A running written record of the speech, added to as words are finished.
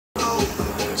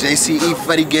JCE,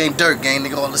 Fetti gang, Dirt gang,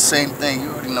 nigga, all the same thing. You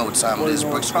already know what time it is.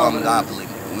 Brick Squad Monopoly.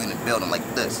 We in the building like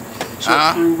this.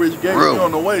 Shit, Rich gang, we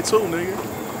on the way too, nigga.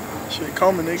 Shit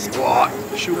coming, nigga. Squad.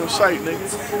 Shoot on sight, nigga.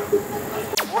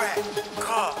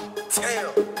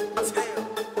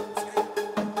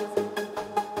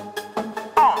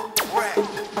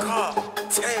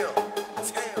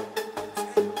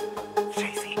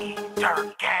 JCE,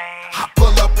 Dirt gang. I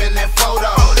pull up in that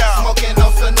photo, smoking no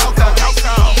Sunoco.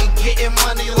 Getting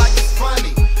money like it's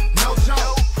funny, no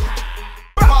joke.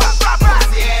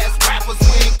 Pussy ass rappers,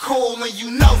 we ain't cool and you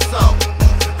know so.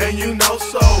 And you know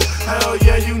so, hell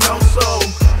yeah, you know so.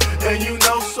 And you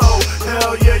know so,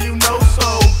 hell yeah, you know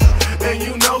so. And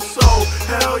you know so,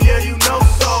 hell yeah, you know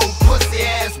so. Pussy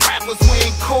ass rappers, we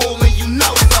ain't cool and you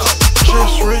know so.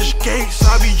 Just Rich Gates,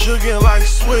 I be jugging like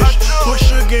Swish. Push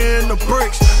sugar in the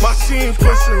bricks, my team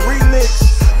pushing remix.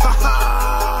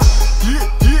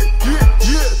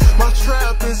 My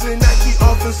trap is in Nike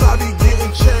office, I be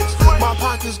getting checks. My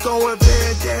pockets going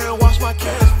Van Dam, watch my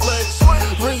cash flex.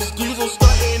 Rich Diesel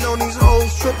stunting on these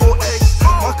hoes, triple X.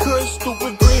 My cush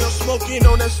stupid green, I'm smoking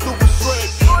on that stupid Shrek.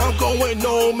 I'm going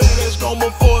no man, that's going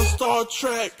before Star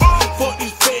Trek. Fuck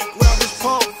these fake rappers,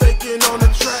 pump faking on the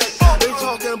track. They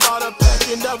talking about a pack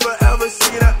and never ever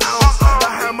seen an ounce.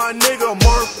 I had my nigga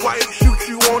Mark White shoot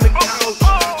you on the couch.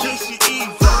 JCE,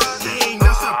 Virgin,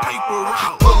 that's a paper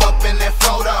route. Pull up in that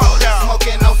photo,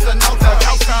 smoking no Sunoco.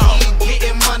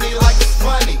 Getting money like it's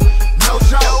funny, no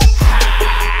joke.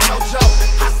 No joke,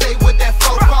 I stay with that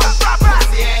photo.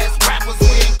 Pussy ass rappers,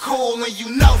 we ain't cool and you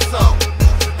know so.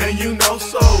 And you know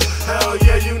so, hell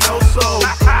yeah, you know so.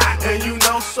 And you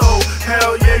know so,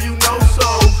 hell yeah, you know so.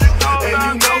 And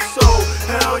you know so,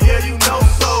 hell yeah, you know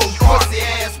so. Pussy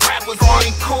ass rappers, we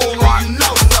ain't cool and you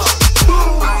know so.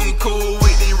 I ain't cool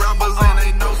with these rappers and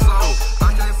they know so.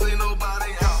 I can't see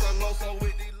nobody else so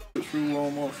with these. This real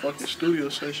long motherfucking studio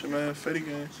session, man. Fetti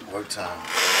gang. Work time.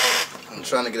 I'm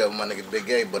trying to get up with my nigga Big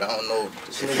A, but I don't know if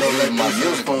he's gonna let my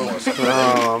music on or something.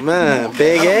 Oh man,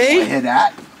 Big A? Hear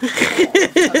that? I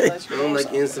don't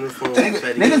like instant phone.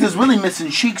 Niggas is really missing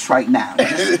cheeks right now.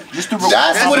 Just to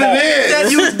That's what it is.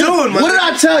 That's you was doing, man. What did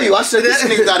I tell you? I said this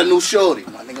nigga got a new shorty.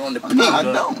 My nigga on the peak. No, I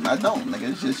don't. Nigga,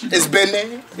 it's just It's been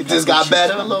there. It just got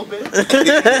better a little bit.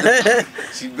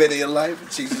 She been in your life.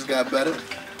 She just got better.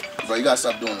 Bro, you gotta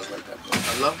stop doing this like that, bro.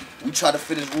 Hello? We try to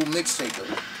fit this Rule mixtape,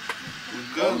 though.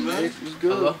 Good, man. It's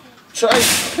good. Hello?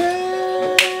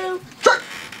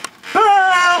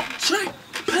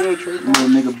 little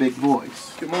nigga big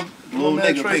voice. Get my Little man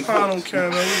nigga, Trey big Pine voice. on camera,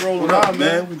 man. We rolling What up, out,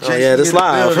 man? man. We Oh yeah, this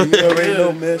live. You already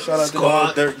know, man. Shout out to the Squad.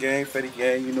 whole Dirt gang, Fetti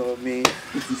gang, you know what I mean?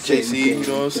 JC, you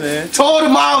know what I'm saying? Told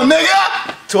him out,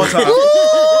 nigga! Tour time.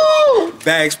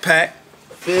 Bags packed.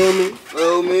 Feel me?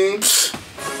 Feel me?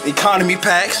 Economy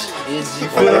packs. Is you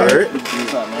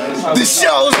The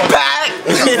show's packed!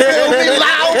 Feel me?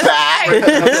 Loud pack!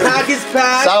 Pockets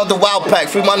packed. Shout out to Wild Pack.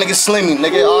 Free my nigga Slimmy,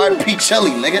 nigga. R.I.P.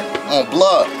 Chili, nigga. On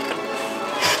blood.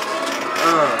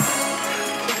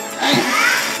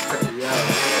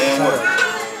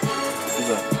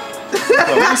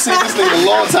 I've seen this nigga a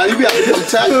long time. You be out to come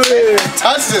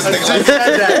touch this nigga.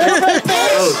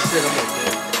 Oh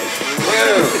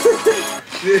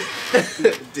shit,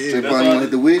 Say, bro, you wanna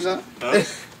hit the weeds, huh? The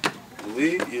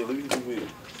weed? Yeah, look at the weed.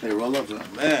 Hey, roll up, man.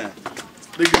 Man.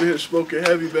 Nigga here smoking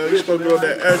heavy, man. He smoking on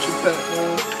that action pack,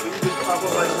 man.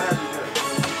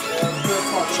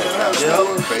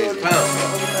 Crazy.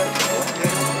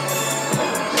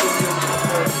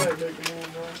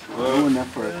 Doing that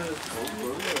for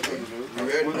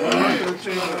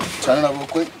Turn it up real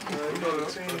quick.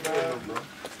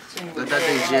 Let that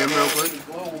thing jam real quick.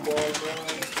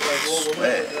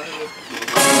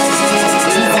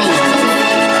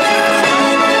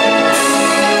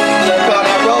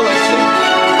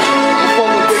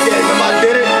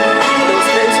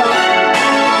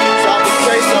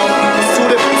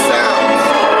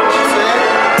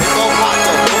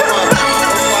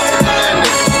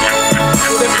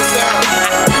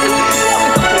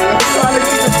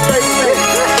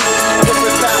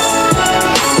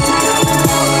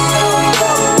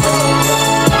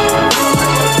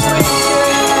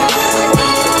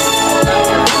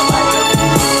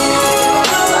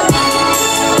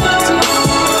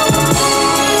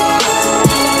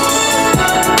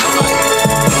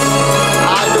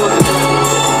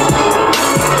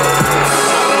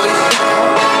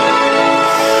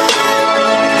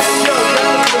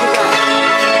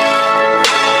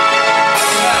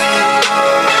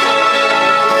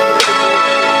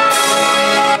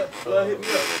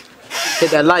 Hit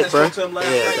that light, bro. Yeah,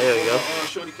 there we go.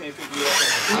 Shorty can't pick me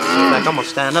up. Like I'm gonna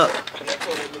stand up.